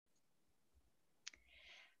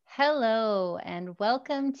Hello, and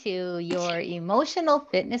welcome to your Emotional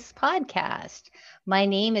Fitness Podcast. My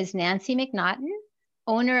name is Nancy McNaughton,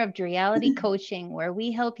 owner of Reality Coaching, where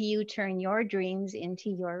we help you turn your dreams into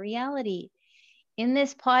your reality. In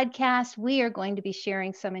this podcast, we are going to be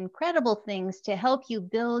sharing some incredible things to help you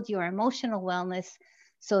build your emotional wellness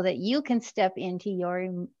so that you can step into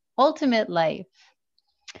your ultimate life.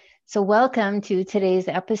 So, welcome to today's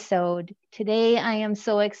episode. Today, I am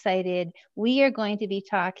so excited. We are going to be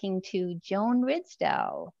talking to Joan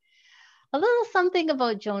Ridsdale. A little something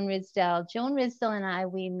about Joan Ridsdale. Joan Ridsdale and I,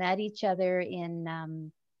 we met each other in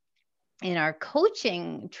our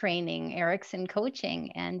coaching training, Erickson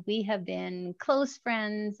Coaching, and we have been close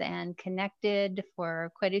friends and connected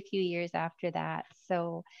for quite a few years after that.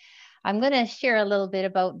 So, I'm going to share a little bit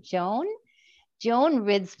about Joan. Joan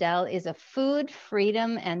Ridsdale is a food,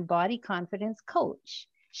 freedom, and body confidence coach.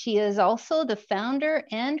 She is also the founder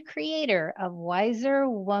and creator of Wiser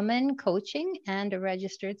Woman Coaching and a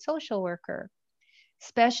registered social worker.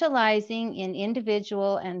 Specializing in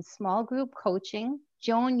individual and small group coaching,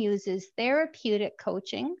 Joan uses therapeutic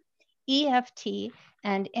coaching, EFT,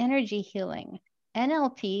 and energy healing,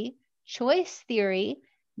 NLP, choice theory,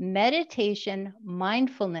 meditation,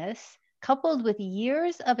 mindfulness, coupled with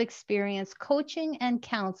years of experience coaching and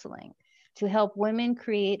counseling to help women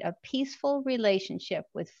create a peaceful relationship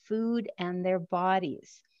with food and their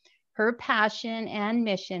bodies. Her passion and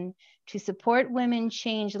mission to support women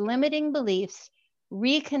change limiting beliefs,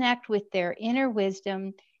 reconnect with their inner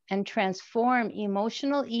wisdom, and transform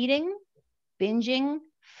emotional eating, binging,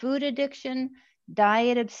 food addiction,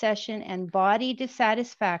 diet obsession, and body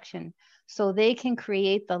dissatisfaction so they can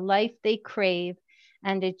create the life they crave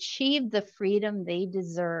and achieve the freedom they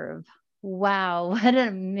deserve. Wow, what a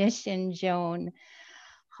mission, Joan.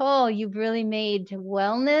 Oh, you've really made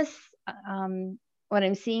wellness. What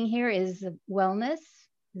I'm seeing here is wellness,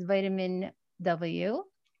 vitamin W,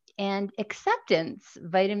 and acceptance,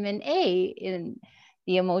 vitamin A, in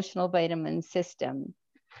the emotional vitamin system.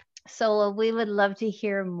 So we would love to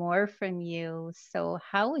hear more from you. So,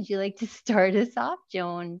 how would you like to start us off,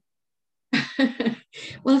 Joan?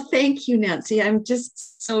 Well, thank you, Nancy. I'm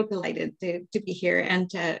just so delighted to be here and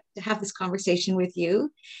to have this conversation with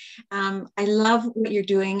you. I love what you're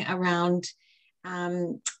doing around,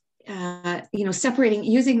 um, separating,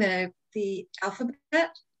 using the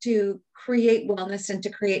alphabet to create wellness and to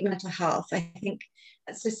create mental health. I think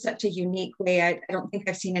that's just such a unique way. I don't think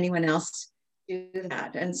I've seen anyone else do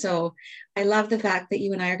that. And so I love the fact that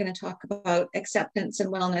you and I are going to talk about acceptance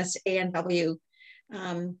and wellness, A&W.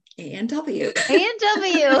 A&W. A&W.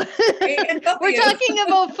 We're A&W. talking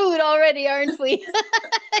about food already, aren't we?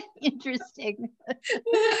 Interesting.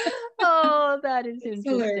 Oh, that is It's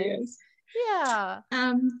interesting. hilarious. Yeah.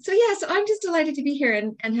 So I'm just delighted to be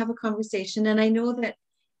here and have a conversation. And I know that,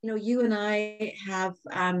 you and I have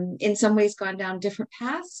in some ways gone down different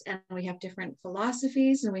paths and we have different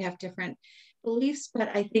philosophies and we have different beliefs.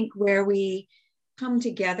 But I think where we come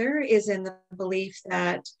together is in the belief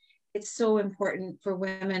that it's so important for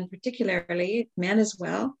women, particularly men as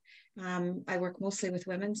well. I work mostly with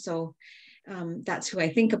women, so that's who I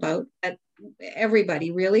think about. But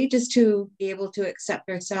everybody really, just to be able to accept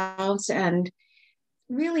ourselves and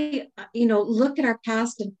really, look at our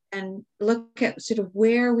past and look at sort of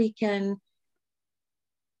where we can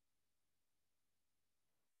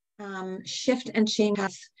shift and change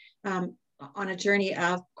on a journey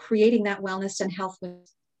of creating that wellness and health.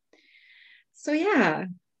 So yeah.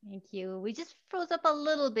 Thank you. We just froze up a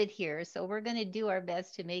little bit here, so we're going to do our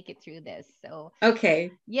best to make it through this. So, Okay.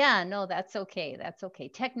 yeah, no, that's okay. That's okay.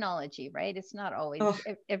 Technology, right? It's not always Oh,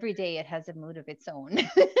 every day it has a mood of its own.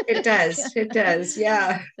 it does. It does.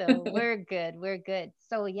 Yeah. So, we're good. We're good.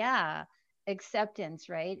 So, yeah, acceptance,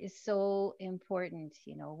 right, is so important,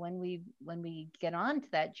 when we get on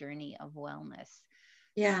to that journey of wellness.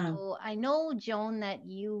 Yeah. So, I know, Joan, that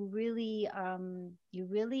you really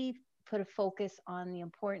put a focus on the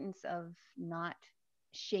importance of not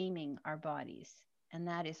shaming our bodies. And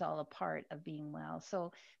that is all a part of being well.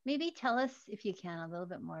 So maybe tell us, if you can, a little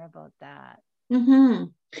bit more about that. Mm-hmm.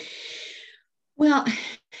 Well,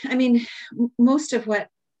 I mean, most of what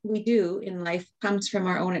we do in life comes from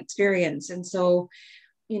our own experience. And so,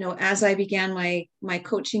 as I began my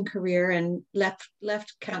coaching career and left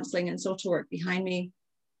counseling and social work behind me,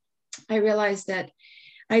 I realized that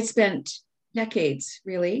I'd spent decades,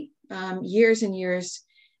 really, years and years,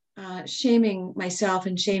 shaming myself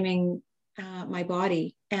and shaming my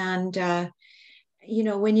body. And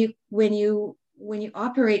when you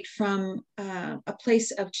operate from a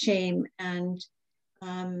place of shame and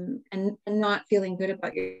not feeling good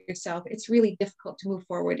about yourself, it's really difficult to move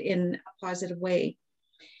forward in a positive way.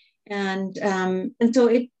 And so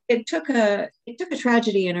it took a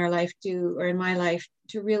tragedy in our life in my life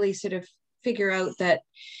to really sort of figure out that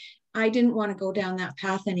I didn't want to go down that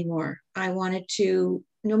path anymore. I wanted to,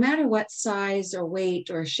 no matter what size or weight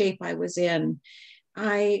or shape I was in,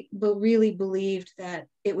 I really believed that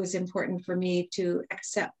it was important for me to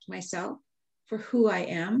accept myself for who I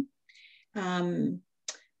am,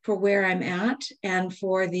 for where I'm at, and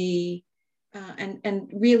for the and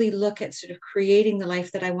really look at sort of creating the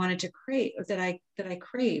life that I wanted to create, or that I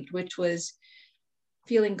craved, which was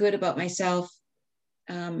feeling good about myself,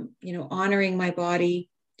 honoring my body.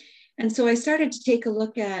 And so I started to take a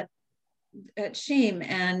look at shame.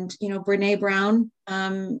 And Brene Brown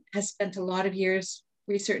has spent a lot of years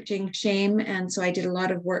researching shame, and so I did a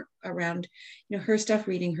lot of work around her stuff,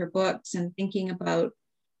 reading her books and thinking about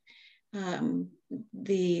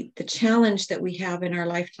the challenge that we have in our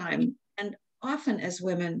lifetime, and often as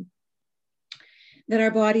women, that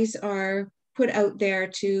our bodies are put out there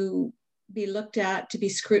to be looked at, to be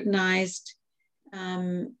scrutinized.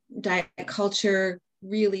 Diet culture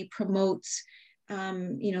really promotes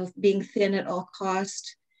being thin at all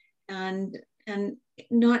cost, and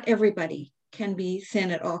not everybody can be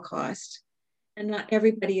thin at all cost, and not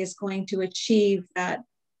everybody is going to achieve that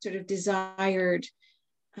sort of desired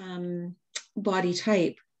body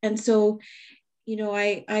type. And so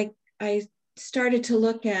I started to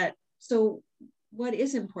look at, so what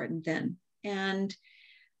is important then? And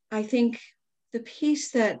I think the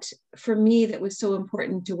piece that for me that was so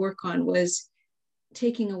important to work on was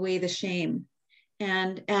taking away the shame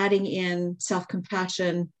and adding in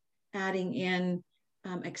self-compassion, adding in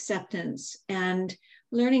acceptance, and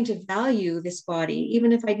learning to value this body.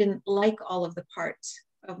 Even if I didn't like all of the parts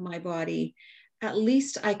of my body, at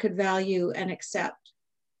least I could value and accept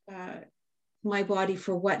my body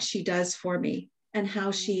for what she does for me, and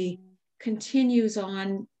how she continues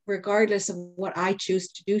on regardless of what I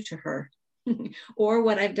choose to do to her or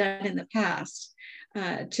what I've done in the past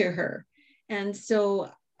to her. And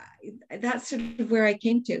so that's sort of where I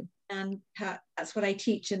came to, and that's what I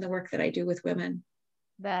teach in the work that I do with women.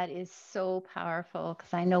 That is so powerful,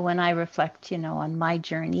 because I know when I reflect, on my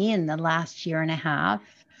journey in the last year and a half,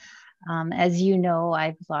 as you know,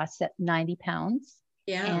 I've lost 90 pounds.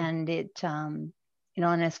 Yeah. And it, and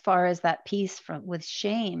as far as that piece with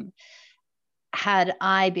shame, had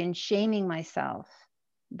I been shaming myself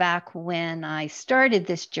back when I started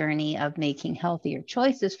this journey of making healthier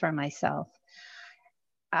choices for myself,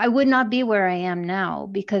 I would not be where I am now,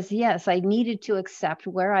 because yes, I needed to accept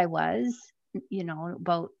where I was,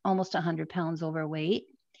 about almost 100 pounds overweight,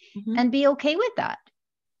 and be okay with that.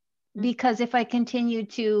 Because if I continued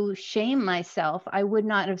to shame myself, I would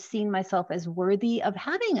not have seen myself as worthy of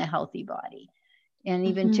having a healthy body. And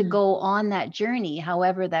even to go on that journey,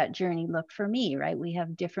 however that journey looked for me, right? We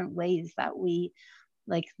have different ways that we,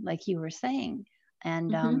 like you were saying.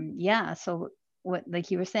 And so what, like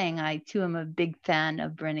you were saying, I too am a big fan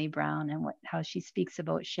of Brene Brown and how she speaks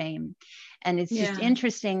about shame. And it's just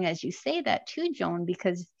interesting as you say that too, Joan,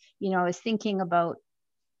 because, I was thinking about,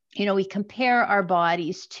 we compare our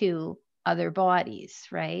bodies to other bodies,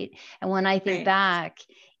 right? And when I think back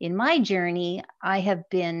in my journey,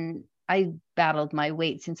 I battled my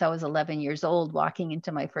weight since I was 11 years old, walking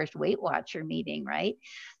into my first Weight Watcher meeting, right?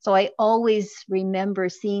 So I always remember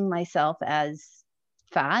seeing myself as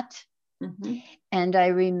fat. And I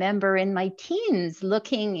remember in my teens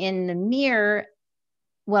looking in the mirror.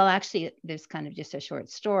 Well, actually, there's kind of just a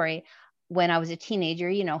short story. When I was a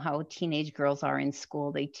teenager, you know how teenage girls are in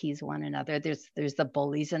school, they tease one another. There's the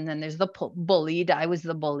bullies, and then there's the bullied. I was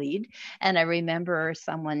the bullied. And I remember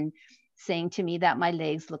someone saying to me that my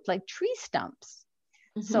legs looked like tree stumps.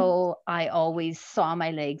 So I always saw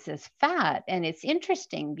my legs as fat. And it's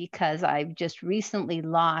interesting because I've just recently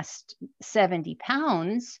lost 70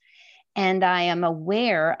 pounds, and I am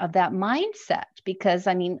aware of that mindset, because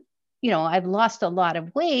I've lost a lot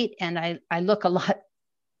of weight, and I look a lot,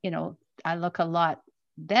 I look a lot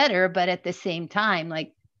better, but at the same time,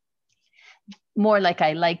 like more like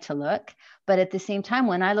I like to look. But at the same time,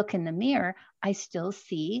 when I look in the mirror, I still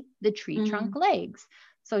see the tree trunk legs.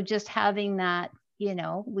 So just having that,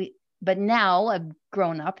 but now I've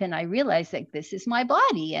grown up and I realize that this is my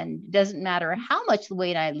body, and it doesn't matter how much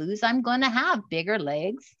weight I lose, I'm going to have bigger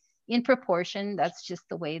legs in proportion. That's just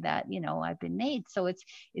the way that, I've been made. So it's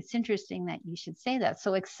interesting that you should say that.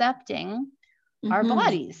 So accepting our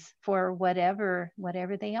bodies for whatever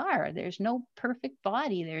they are. There's no perfect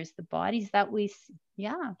body. There's the bodies that we see.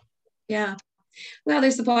 Yeah. Well,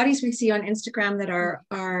 there's the bodies we see on Instagram that are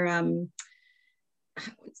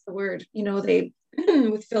what's the word? They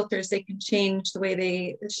with filters, they can change the way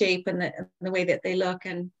they shape and the way that they look.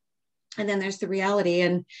 And and then there's the reality.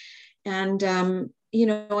 And you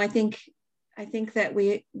know, I think that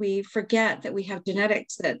we forget that we have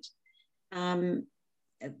genetics that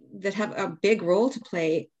that have a big role to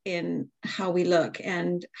play in how we look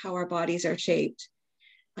and how our bodies are shaped.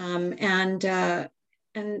 And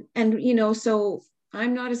you know, so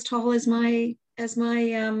I'm not as tall as my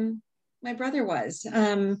brother was.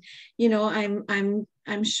 You know,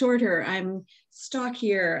 I'm shorter, I'm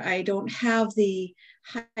stockier, I don't have the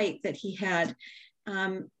height that he had.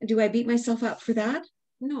 Do I beat myself up for that?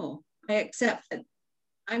 No, I accept that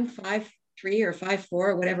I'm 5'3" or 5'4",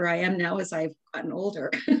 or whatever I am now as I've gotten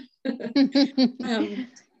older.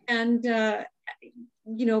 And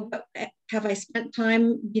you know, but have I spent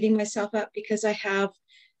time beating myself up because I have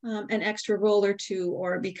an extra roll or two,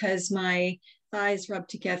 or because my thighs rub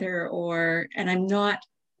together, or and I'm not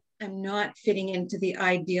fitting into the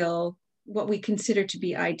ideal, what we consider to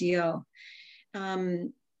be ideal.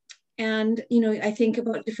 And you know, I think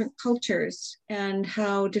about different cultures and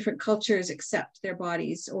how different cultures accept their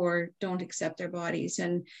bodies or don't accept their bodies.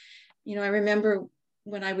 And you know, I remember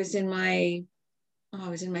when I was in my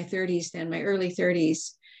 30s then, my early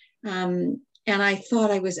 30s, and I thought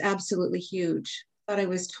I was absolutely huge. Thought I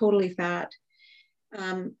was totally fat.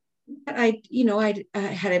 But you know, I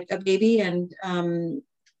had a baby, and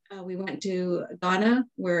we went to Ghana,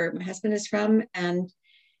 where my husband is from, and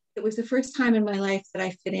it was the first time in my life that I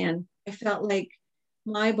fit in. I felt like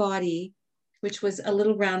my body, which was a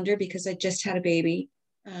little rounder because I just had a baby,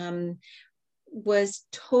 was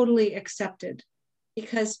totally accepted,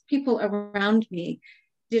 because people around me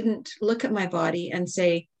didn't look at my body and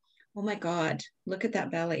say, oh my God, look at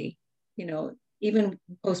that belly. You know, even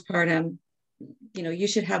postpartum, you know, you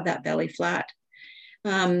should have that belly flat.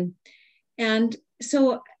 And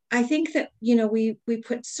so I think that, you know, we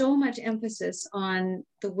put so much emphasis on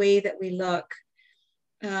the way that we look,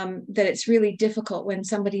 that it's really difficult when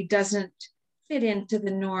somebody doesn't fit into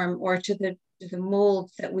the norm or to the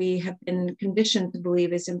mold that we have been conditioned to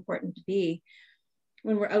believe is important to be.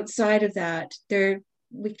 When we're outside of that,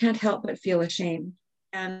 we can't help but feel ashamed.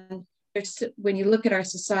 And when you look at our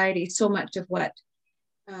society, so much of what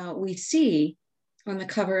we see on the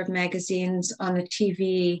cover of magazines, on the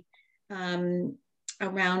TV,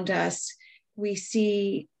 around us, we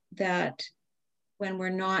see that when we're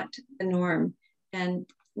not the norm, and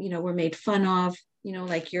you know, we're made fun of, you know,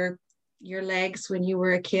 like your legs when you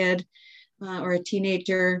were a kid or a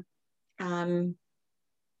teenager.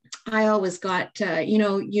 I always got, you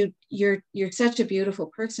know, you're such a beautiful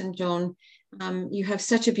person, Joan. You have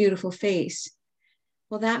such a beautiful face.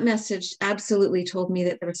 Well, that message absolutely told me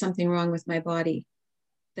that there was something wrong with my body,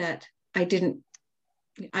 that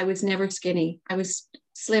I was never skinny. I was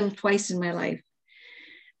slim twice in my life.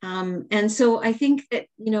 And so I think that,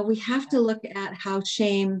 you know, we have to look at how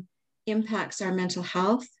shame impacts our mental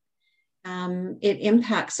health. It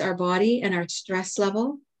impacts our body and our stress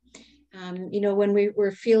level. You know, when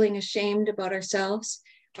we're feeling ashamed about ourselves,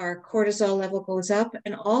 our cortisol level goes up,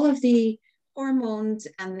 and all of the hormones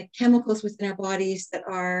and the chemicals within our bodies that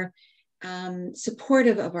are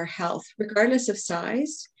supportive of our health, regardless of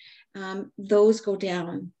size, those go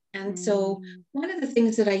down. And so one of the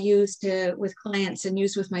things that I use with clients and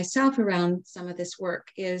use with myself around some of this work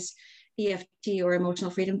is EFT, or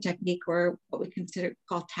emotional freedom technique, or what we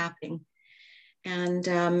call tapping.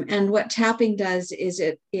 And what tapping does is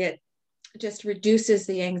it just reduces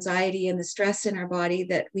the anxiety and the stress in our body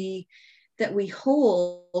that we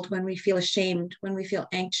hold when we feel ashamed, when we feel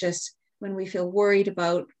anxious, when we feel worried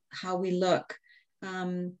about how we look,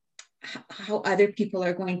 how other people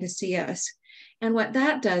are going to see us. And what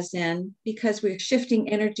that does then, because we're shifting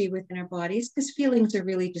energy within our bodies, because feelings are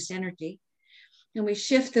really just energy, and we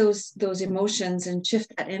shift those emotions and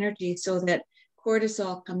shift that energy so that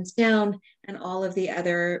cortisol comes down, and all of the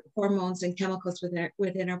other hormones and chemicals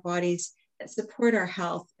within our bodies that support our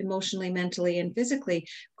health emotionally, mentally, and physically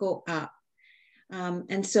go up.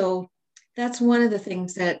 And so that's one of the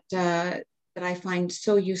things that I find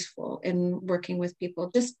so useful in working with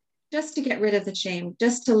people, just to get rid of the shame,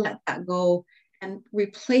 just to let that go and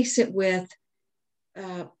replace it with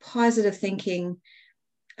positive thinking,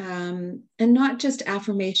 and not just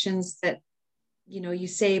affirmations that, you know, you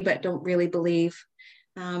say but don't really believe,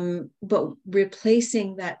 but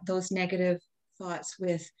replacing those negative thoughts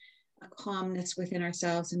with a calmness within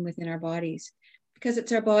ourselves and within our bodies, because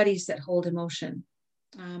it's our bodies that hold emotion.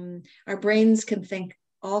 Our brains can think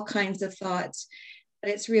all kinds of thoughts, but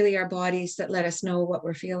it's really our bodies that let us know what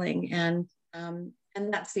we're feeling. And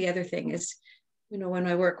that's the other thing is, you know, when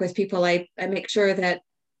I work with people, I make sure that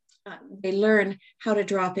they learn how to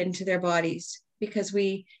drop into their bodies, because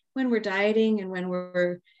when we're dieting and when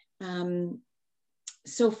we're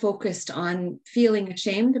so focused on feeling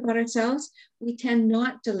ashamed about ourselves, we tend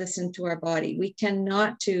not to listen to our body. We tend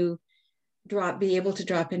not to be able to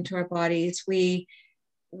drop into our bodies. We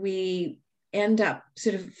end up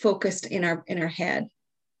sort of focused in our head.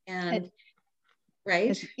 And right.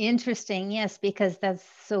 It's interesting, yes, because that's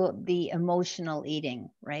so the emotional eating,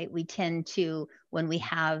 right? We tend to, when we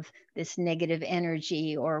have this negative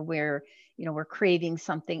energy or we're craving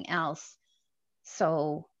something else.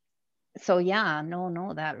 So yeah,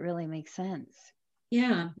 no, that really makes sense.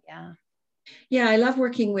 Yeah. Yeah. Yeah, I love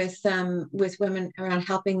working with women around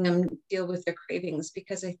helping them deal with their cravings,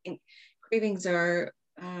 because I think cravings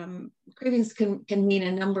can mean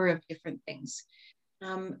a number of different things.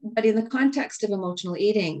 But in the context of emotional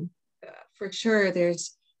eating, for sure,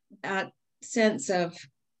 there's that sense of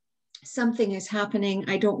something is happening.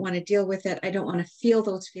 I don't want to deal with it. I don't want to feel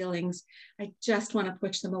those feelings. I just want to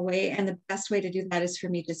push them away. And the best way to do that is for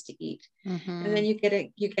me just to eat. Mm-hmm. And then you get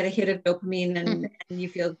a hit of dopamine and you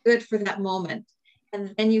feel good for that moment.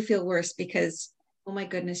 And then you feel worse because, oh my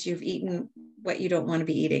goodness, you've eaten what you don't want to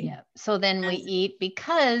be eating. Yeah. So then we eat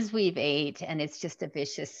because we've ate, and it's just a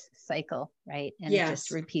vicious cycle, right? And it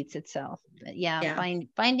just repeats itself. But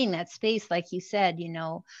finding that space, like you said,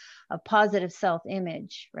 a positive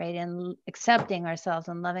self-image, right? And accepting ourselves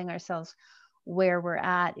and loving ourselves where we're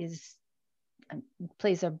at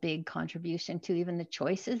plays a big contribution to even the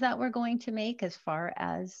choices that we're going to make as far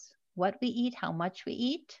as what we eat, how much we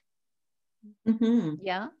eat. Mm-hmm.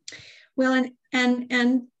 Yeah. Well,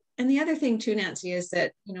 and the other thing too, Nancy, is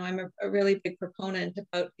that, I'm a really big proponent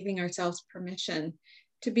about giving ourselves permission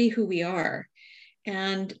to be who we are.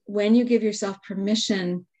 And when you give yourself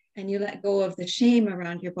permission and you let go of the shame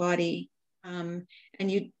around your body, and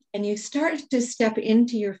you start to step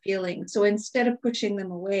into your feelings. So instead of pushing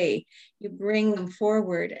them away, you bring them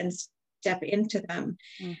forward and step into them.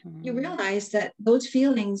 Mm-hmm. You realize that those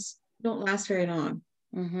feelings don't last very long.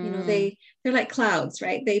 Mm-hmm. They're like clouds,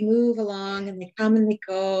 right? They move along and they come and they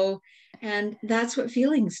go, and that's what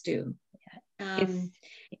feelings do.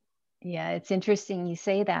 It's interesting you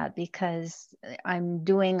say that, because I'm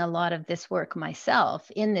doing a lot of this work myself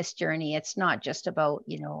in this journey. It's not just about,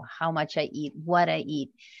 how much I eat, what I eat.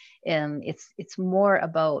 It's more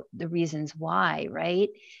about the reasons why, right?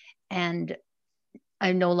 And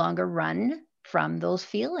I no longer run from those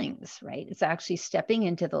feelings, right? It's actually stepping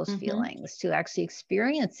into those feelings, to actually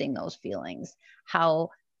experiencing those feelings, how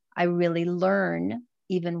I really learn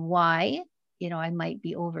even why, I might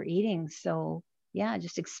be overeating. So yeah,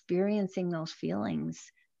 just experiencing those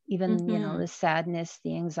feelings, even, the sadness,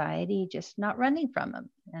 the anxiety, just not running from them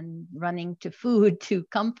and running to food to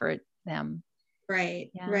comfort them.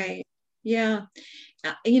 Right. Yeah. Right. Yeah.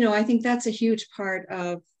 I think that's a huge part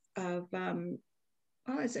of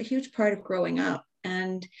it's a huge part of growing up.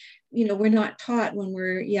 And, we're not taught when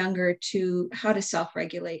we're younger how to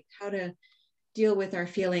self-regulate, how to deal with our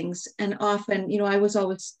feelings. And often,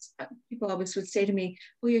 people always would say to me,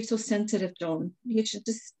 "Oh, you're so sensitive, Joan. You should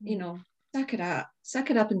just, suck it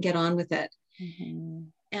up and get on with it." Mm-hmm.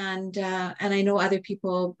 And I know other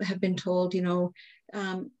people have been told, you don't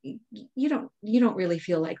really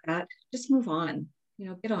feel like that. Just move on,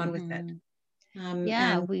 get on with it.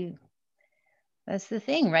 That's the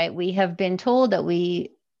thing, right? We have been told that we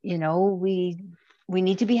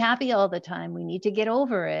need to be happy all the time. We need to get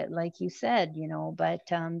over it, like you said, but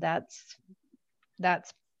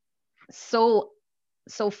that's so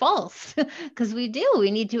false, because we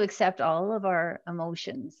need to accept all of our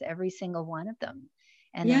emotions, every single one of them.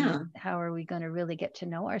 And then how are we going to really get to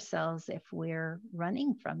know ourselves if we're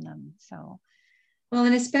running from them? So, well,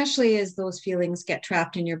 and especially as those feelings get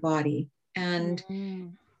trapped in your body, and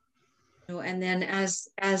and then as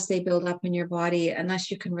they build up in your body, unless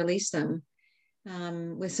you can release them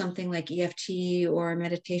with something like EFT or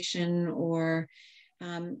meditation, or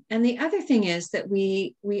and the other thing is that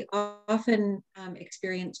we often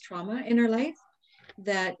experience trauma in our life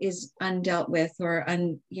that is undealt with, or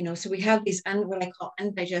so we have these what I call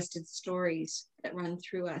undigested stories that run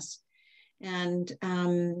through us, and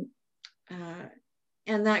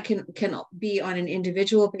that can be on an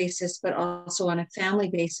individual basis, but also on a family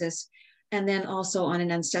basis, and then also on an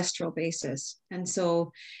ancestral basis. And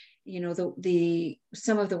so,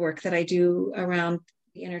 some of the work that I do around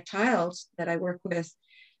the inner child that I work with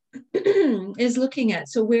is looking at,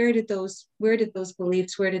 so where did those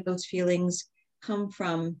beliefs, where did those feelings come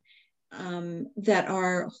from, that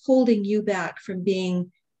are holding you back from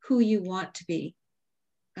being who you want to be,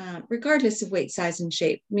 regardless of weight, size, and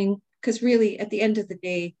shape. I mean, because really at the end of the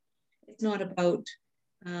day, it's not about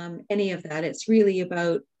any of that. It's really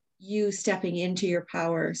about you stepping into your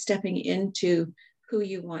power, stepping into who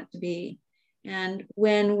you want to be. And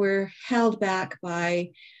when we're held back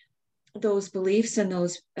by those beliefs and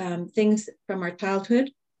those things from our childhood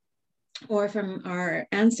or from our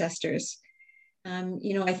ancestors,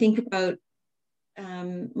 I think about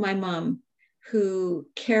my mom, who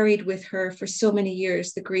carried with her for so many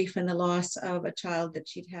years the grief and the loss of a child that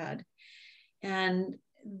she'd had. And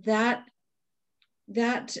that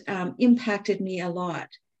impacted me a lot.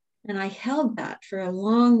 And I held that for a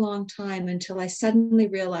long, long time until I suddenly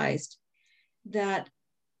realized that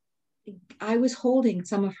I was holding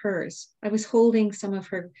some of hers. I was holding some of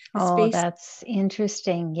her space. That's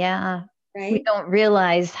interesting. Yeah. Right. We don't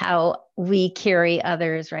realize how we carry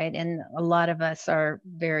others, right? And a lot of us are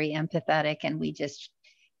very empathetic and we just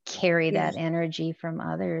carry that energy from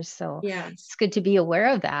others. So it's good to be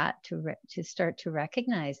aware of that, to start to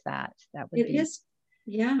recognize that. That would be.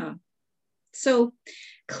 Yeah. So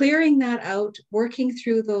clearing that out, working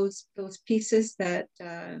through those pieces that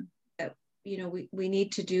we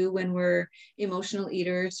need to do when we're emotional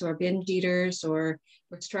eaters or binge eaters, or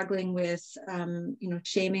we're struggling with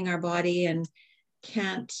shaming our body and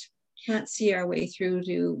can't see our way through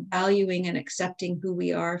to valuing and accepting who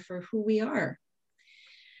we are for who we are.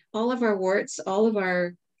 All of our warts, all of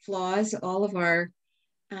our flaws, all of our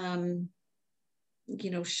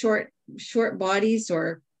short bodies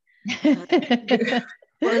or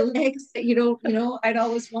or legs that I'd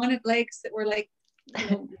always wanted legs that were like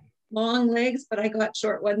long legs, but I got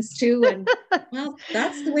short ones too. And well,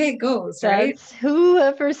 that's the way it goes, right?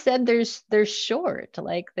 Whoever said they're short,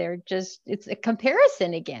 like it's a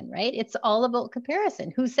comparison again, right? It's all about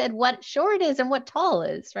comparison. Who said what short is and what tall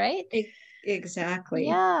is, right? Exactly.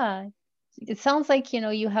 Yeah. It sounds like,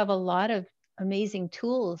 you have a lot of amazing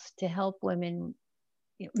tools to help women,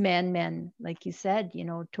 men, like you said,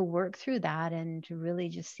 to work through that and to really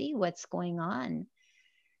just see what's going on.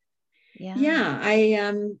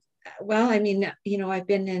 Yeah. Well, I mean, I've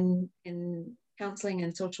been in counseling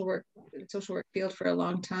and social work field for a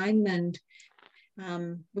long time, and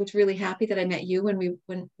was really happy that I met you when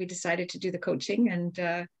we decided to do the coaching, and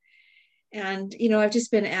I've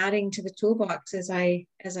just been adding to the toolbox as I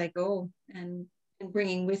go, and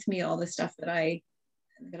bringing with me all the stuff that I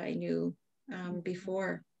knew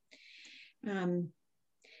before, and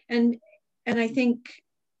I think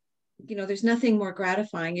there's nothing more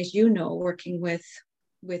gratifying, as working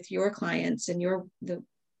with your clients and the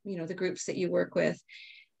groups that you work with,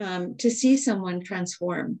 to see someone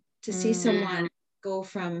transform, to see someone go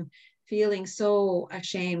from feeling so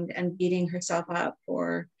ashamed and beating herself up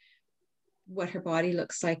for what her body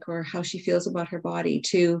looks like or how she feels about her body,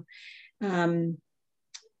 to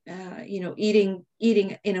eating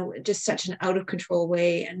in just such an out of control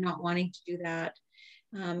way and not wanting to do that,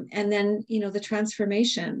 and then the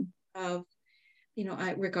transformation of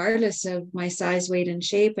regardless of my size, weight, and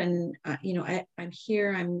shape, and I'm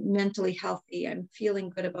here, I'm mentally healthy, I'm feeling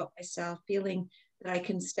good about myself, feeling that I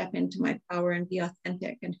can step into my power and be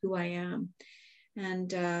authentic and who I am. And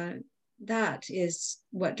that is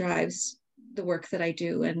what drives the work that I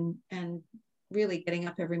do, and really getting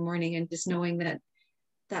up every morning and just knowing that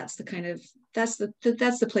that's the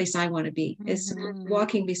place I want to be, is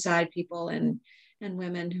walking beside people and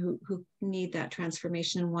women who need that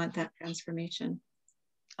transformation and want that transformation.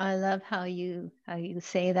 I love how you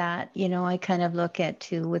say that. I kind of look at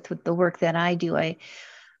too with the work that I do.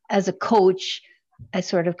 As a coach, I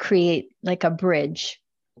sort of create like a bridge,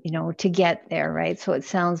 to get there, right? So it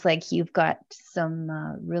sounds like you've got some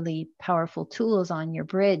really powerful tools on your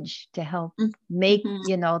bridge to help make,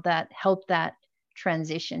 help that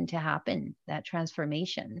transition to happen, that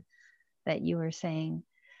transformation that you were saying.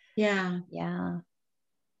 Yeah.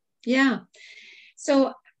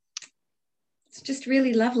 So it's just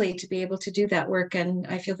really lovely to be able to do that work, and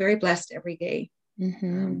I feel very blessed every day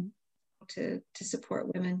to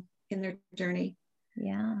support women in their journey.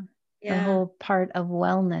 The whole part of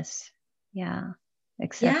wellness,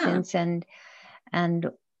 acceptance. And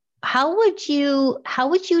how would you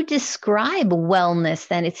describe wellness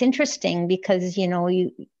then? It's interesting because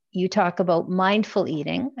you talk about mindful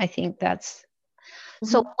eating. I think that's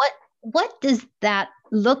so. What does that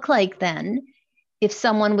look like then? If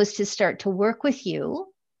someone was to start to work with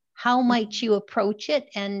you, how might you approach it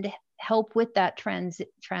and help with that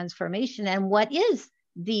transformation? And what is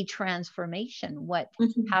the transformation? What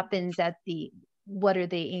happens what are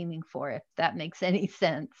they aiming for, if that makes any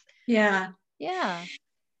sense? Yeah.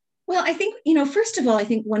 Well, I think, first of all, I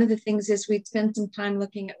think one of the things is we'd spend some time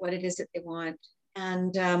looking at what it is that they want.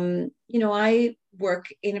 And, I work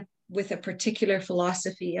with a particular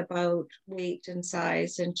philosophy about weight and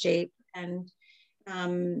size and shape. And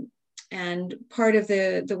And part of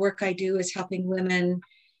the work I do is helping women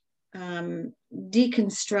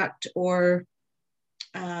deconstruct or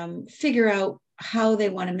figure out how they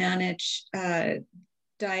want to manage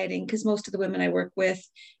dieting, because most of the women I work with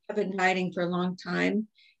have been dieting for a long time,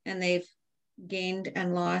 and they've gained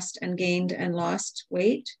and lost and gained and lost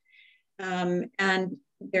weight, and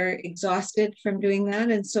they're exhausted from doing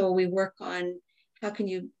that. And so we work on how can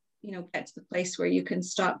you get to the place where you can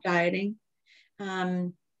stop dieting,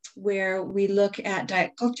 where we look at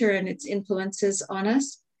diet culture and its influences on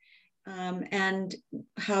us, and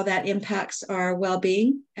how that impacts our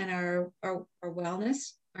well-being and our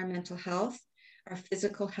wellness, our mental health, our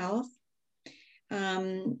physical health.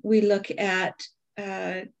 We look at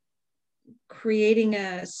creating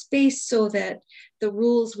a space so that the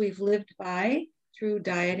rules we've lived by through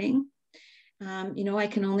dieting, I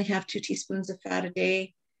can only have 2 teaspoons of fat a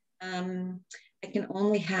day. I can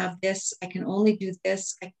only have this. I can only do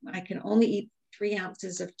this. I can only eat 3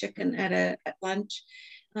 ounces of chicken at lunch.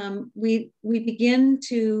 We begin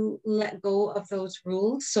to let go of those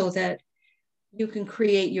rules so that you can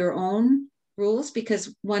create your own rules,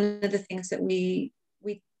 because one of the things that we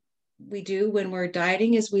do when we're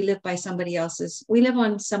dieting is we live on somebody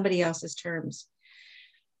else's terms.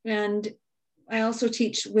 And I also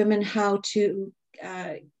teach women how to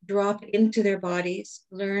drop into their bodies,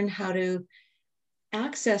 learn how to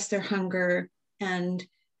access their hunger and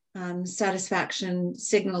satisfaction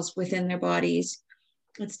signals within their bodies.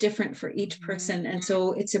 It's different for each person. And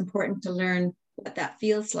so it's important to learn what that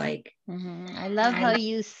feels like. Mm-hmm. I love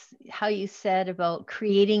how you said about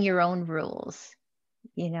creating your own rules,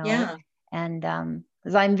 Yeah. And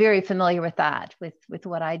because I'm very familiar with that, with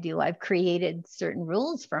what I do. I've created certain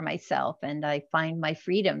rules for myself, and I find my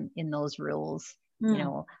freedom in those rules,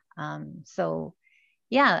 so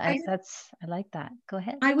yeah, I like that. Go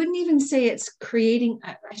ahead. I wouldn't even say it's creating,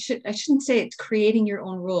 I shouldn't say it's creating your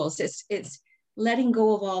own rules. It's letting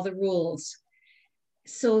go of all the rules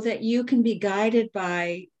so that you can be guided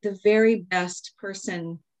by the very best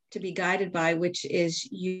person to be guided by, which is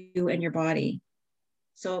you and your body.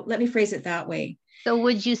 So let me phrase it that way. So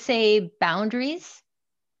would you say boundaries?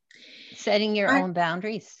 Setting your own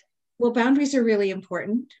boundaries? Well, boundaries are really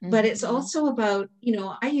important, but it's also about,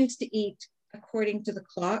 I used to eat according to the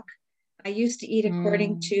clock. I used to eat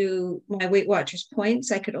according to my Weight Watchers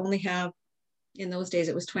points. I could only have, in those days,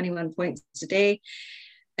 it was 21 points a day.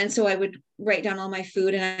 And so I would write down all my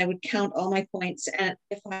food and I would count all my points. And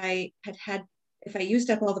if I used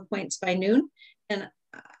up all the points by noon, then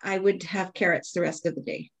I would have carrots the rest of the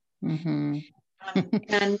day. Mm-hmm.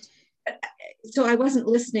 And so I wasn't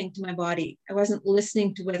listening to my body. I wasn't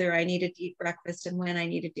listening to whether I needed to eat breakfast and when I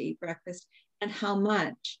needed to eat breakfast and how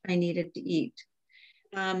much I needed to eat.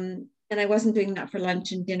 And I wasn't doing that for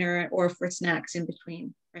lunch and dinner or for snacks in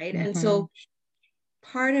between, right? Mm-hmm. And so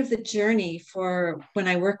part of the journey for when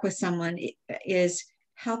I work with someone is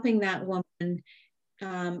helping that woman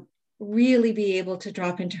really be able to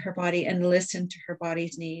drop into her body and listen to her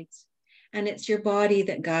body's needs. And it's your body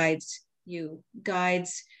that guides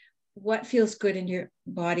what feels good in your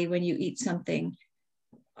body when you eat something.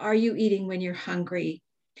 Are you eating when you're hungry?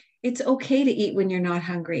 It's okay to eat when you're not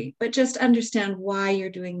hungry, but just understand why you're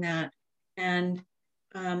doing that. And,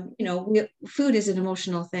 food is an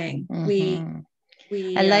emotional thing.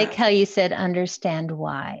 Mm-hmm. I like how you said, understand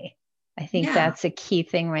why. I think that's a key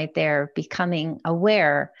thing right there, becoming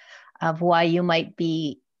aware of why you might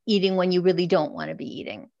be eating when you really don't want to be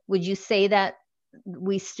eating. Would you say that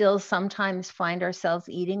we still sometimes find ourselves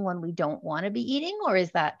eating when we don't want to be eating, or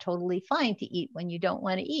is that totally fine to eat when you don't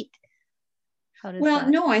want to eat?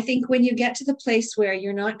 No, I think when you get to the place where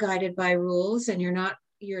you're not guided by rules and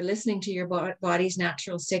you're listening to your body's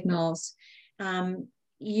natural signals,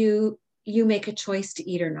 you make a choice to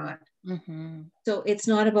eat or not. Mm-hmm. So it's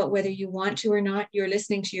not about whether you want to or not. You're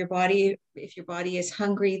listening to your body. If your body is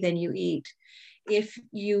hungry, then you eat. If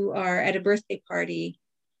you are at a birthday party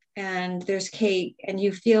and there's cake and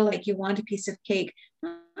you feel like you want a piece of cake,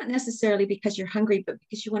 not necessarily because you're hungry, but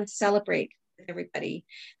because you want to celebrate with everybody,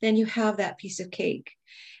 then you have that piece of cake.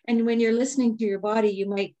 And when you're listening to your body, you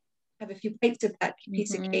might have a few bites of that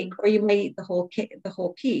piece of cake, or you might eat the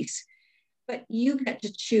whole piece. But you get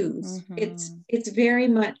to choose. Mm-hmm. It's very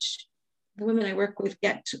much, the women I work with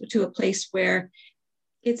get to a place where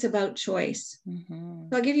it's about choice. Mm-hmm.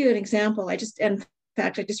 So I'll give you an example. I just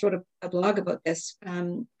wrote a blog about this.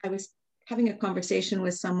 I was having a conversation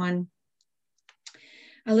with someone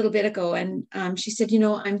a little bit ago, and she said,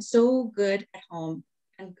 I'm so good at home.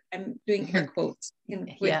 And I'm doing air quotes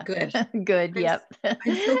with good. Good, yep.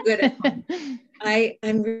 I'm so good at home.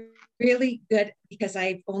 I'm really good because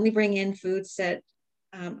I only bring in foods that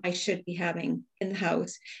I should be having in the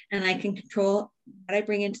house, and I can control what I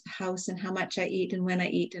bring into the house and how much I eat and when I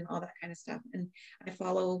eat and all that kind of stuff. And I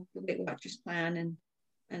follow the Weight Watchers plan,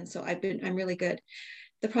 and so I'm really good.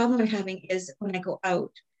 The problem I'm having is when I go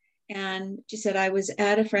out. And she said, I was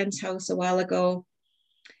at a friend's house a while ago,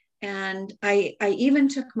 and I even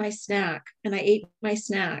took my snack and I ate my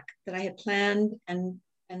snack that I had planned, and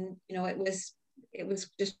it was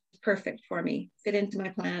just perfect for me, fit into my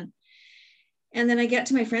plan. And then I get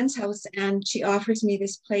to my friend's house and she offers me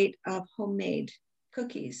this plate of homemade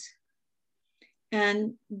cookies.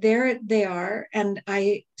 And there they are. And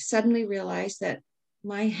I suddenly realized that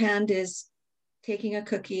my hand is taking a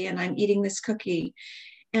cookie and I'm eating this cookie.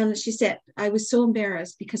 And she said, I was so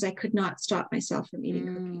embarrassed because I could not stop myself from eating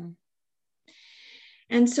cookie.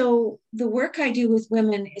 And so the work I do with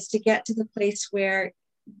women is to get to the place where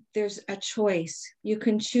there's a choice. You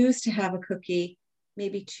can choose to have a cookie,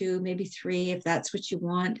 maybe 2, maybe 3, if that's what you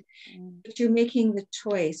want, but you're making the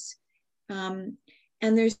choice. And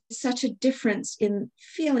there's such a difference in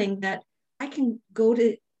feeling that I can go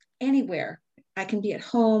to anywhere. I can be at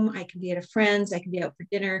home, I can be at a friend's, I can be out for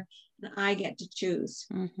dinner, and I get to choose.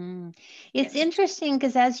 It's interesting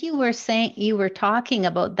because as you were talking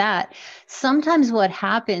about that, sometimes what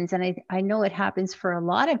happens, and I know it happens for a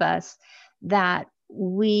lot of us, that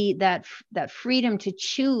that freedom to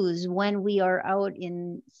choose when we are out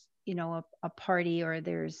in, a party or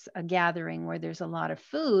there's a gathering where there's a lot of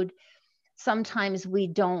food. Sometimes we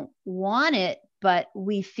don't want it, but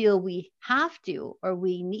we feel we have to, or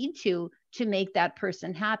we need to make that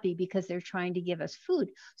person happy because they're trying to give us food.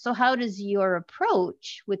 So how does your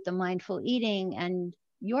approach with the mindful eating and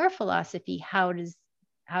your philosophy, how does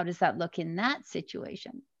that look in that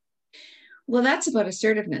situation? Well, that's about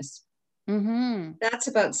assertiveness. That's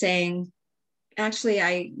about saying, actually,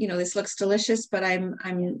 this looks delicious, but I'm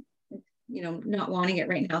not wanting it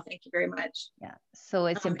right now. Thank you very much. Yeah. So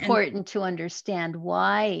it's important to understand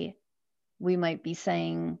why we might be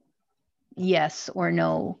saying yes or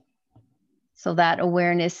no. So that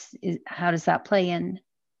awareness is, how does that play in?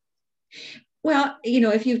 Well,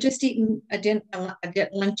 if you've just eaten a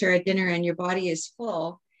lunch or a dinner and your body is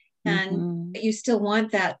full, and you still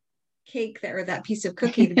want that cake or that piece of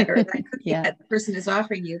cookie or that cookie that the person is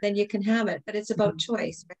offering you, then you can have it. But it's about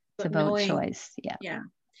choice. It's about choice. Yeah. Yeah.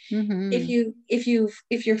 If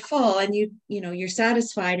you're full and you're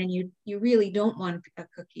satisfied and you really don't want a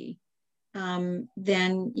cookie,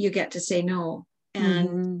 then you get to say no.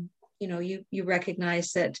 And you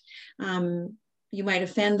recognize that you might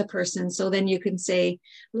offend the person. So then you can say,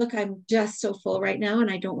 look, I'm just so full right now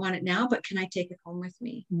and I don't want it now, but can I take it home with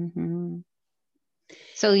me?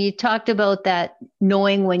 So you talked about that,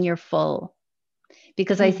 knowing when you're full,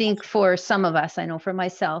 because I think for some of us, I know for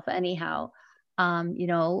myself anyhow,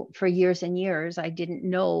 for years and years, I didn't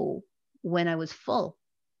know when I was full.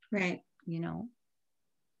 Right.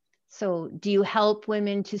 So do you help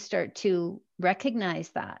women to start to recognize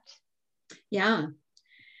that? Yeah.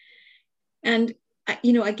 And,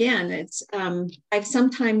 again, it's, I've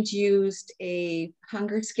sometimes used a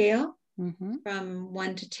hunger scale from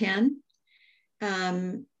 1 to 10.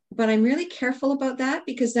 But I'm really careful about that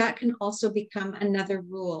because that can also become another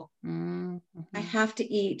rule. I have to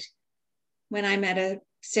eat when I'm at a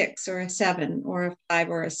 6 or a 7 or a 5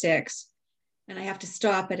 or a 6, and I have to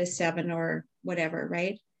stop at a 7 or whatever,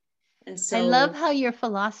 right? And so I love how your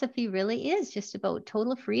philosophy really is just about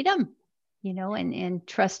total freedom, and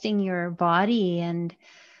trusting your body and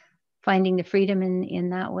finding the freedom in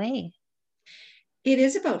that way. It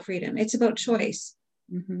is about freedom. It's about choice.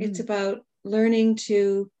 It's about learning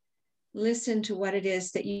to listen to what it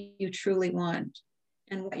is that you truly want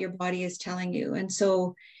and what your body is telling you. And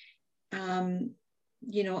so,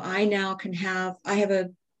 I now I have a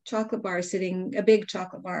chocolate bar a big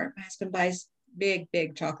chocolate bar. My husband buys big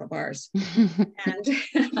chocolate bars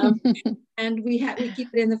and we keep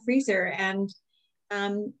it in the freezer. And,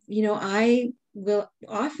 I will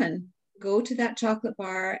often go to that chocolate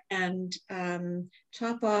bar and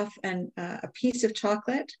chop off a piece of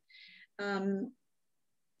chocolate.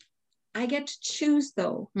 I get to choose,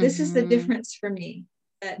 though. This is the difference for me,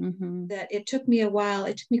 that it took me a while.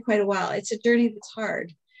 It took me quite a while. It's a journey that's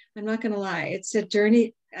hard. I'm not going to lie. It's a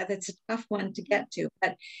journey that's a tough one to get to.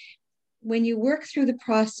 But when you work through the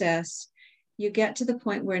process, you get to the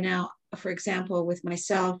point where now, for example, with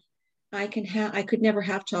myself, I could never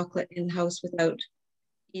have chocolate in the house without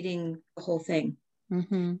eating the whole thing.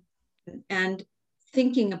 And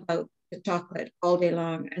thinking about the chocolate all day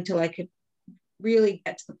long until I could really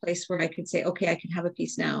get to the place where I could say, okay, I can have a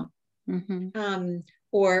piece now.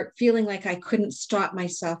 Or feeling like I couldn't stop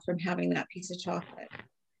myself from having that piece of chocolate.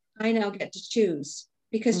 I now get to choose.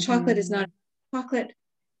 because chocolate is not chocolate,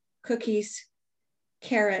 cookies,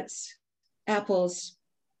 carrots, apples,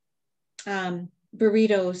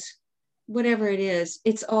 burritos, whatever it is,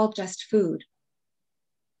 it's all just food.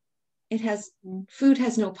 Food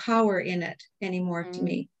has no power in it anymore to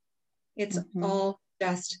me. It's all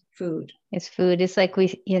just food. It's food. It's like we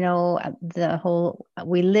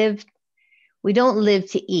don't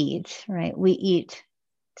live to eat, right? We eat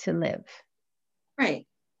to live. Right.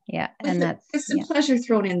 Yeah. With some pleasure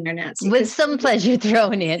thrown in there, Nancy. With some pleasure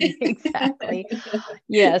thrown in. Exactly.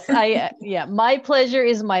 Yes. My pleasure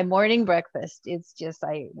is my morning breakfast. It's just,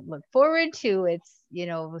 I look forward to it's,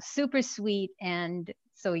 super sweet. And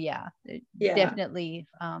so, definitely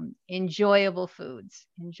enjoyable foods.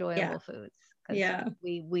 Yeah.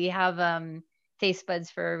 We have taste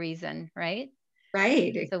buds for a reason, right?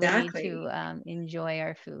 Right. Exactly. So we need to enjoy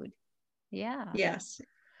our food. Yeah. Yes.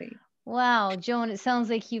 Wow, Joan, it sounds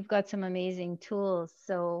like you've got some amazing tools.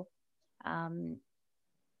 So I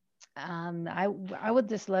would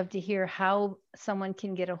just love to hear how someone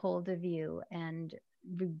can get a hold of you and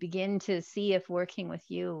begin to see if working with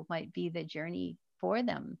you might be the journey for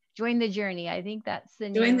them. Join the journey. I think that's the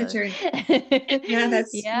name. Join the journey. Join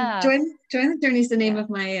the journey is the name of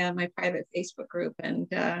my my private Facebook group, and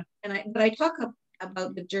I talk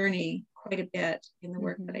about the journey quite a bit in the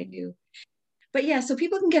work that I do. But yeah, so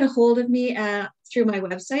people can get a hold of me through my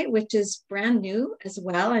website, which is brand new as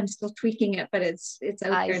well. I'm still tweaking it, but it's out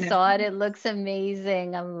there now. I saw it. It looks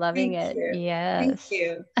amazing. I'm loving it. Yes. Thank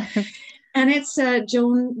you. And it's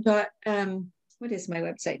Joan. What is my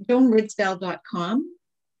website? JoanRidsdale.com.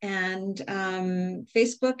 And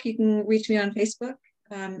Facebook, you can reach me on Facebook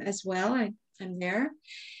as well. I'm there.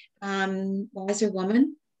 Wiser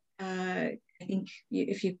Woman. I think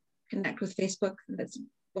if you connect with Facebook, that's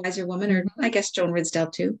Wiser Woman, or I guess Joan Ridsdale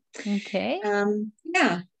too. Okay.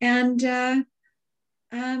 Yeah. And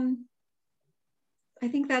I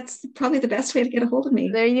think that's probably the best way to get a hold of me.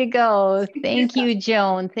 There you go. Thank you,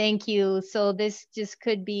 Joan. Thank you. So this just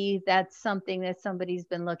could be, that's something that somebody's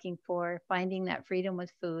been looking for, finding that freedom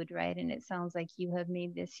with food, right? And it sounds like you have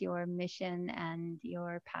made this your mission and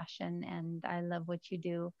your passion, and I love what you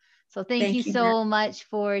do. So thank you so much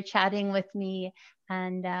for chatting with me,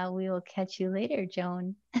 and we will catch you later,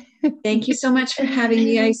 Joan. Thank you so much for having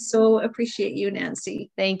me. I so appreciate you, Nancy.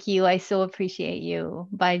 Thank you. I so appreciate you.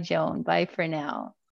 Bye, Joan. Bye for now.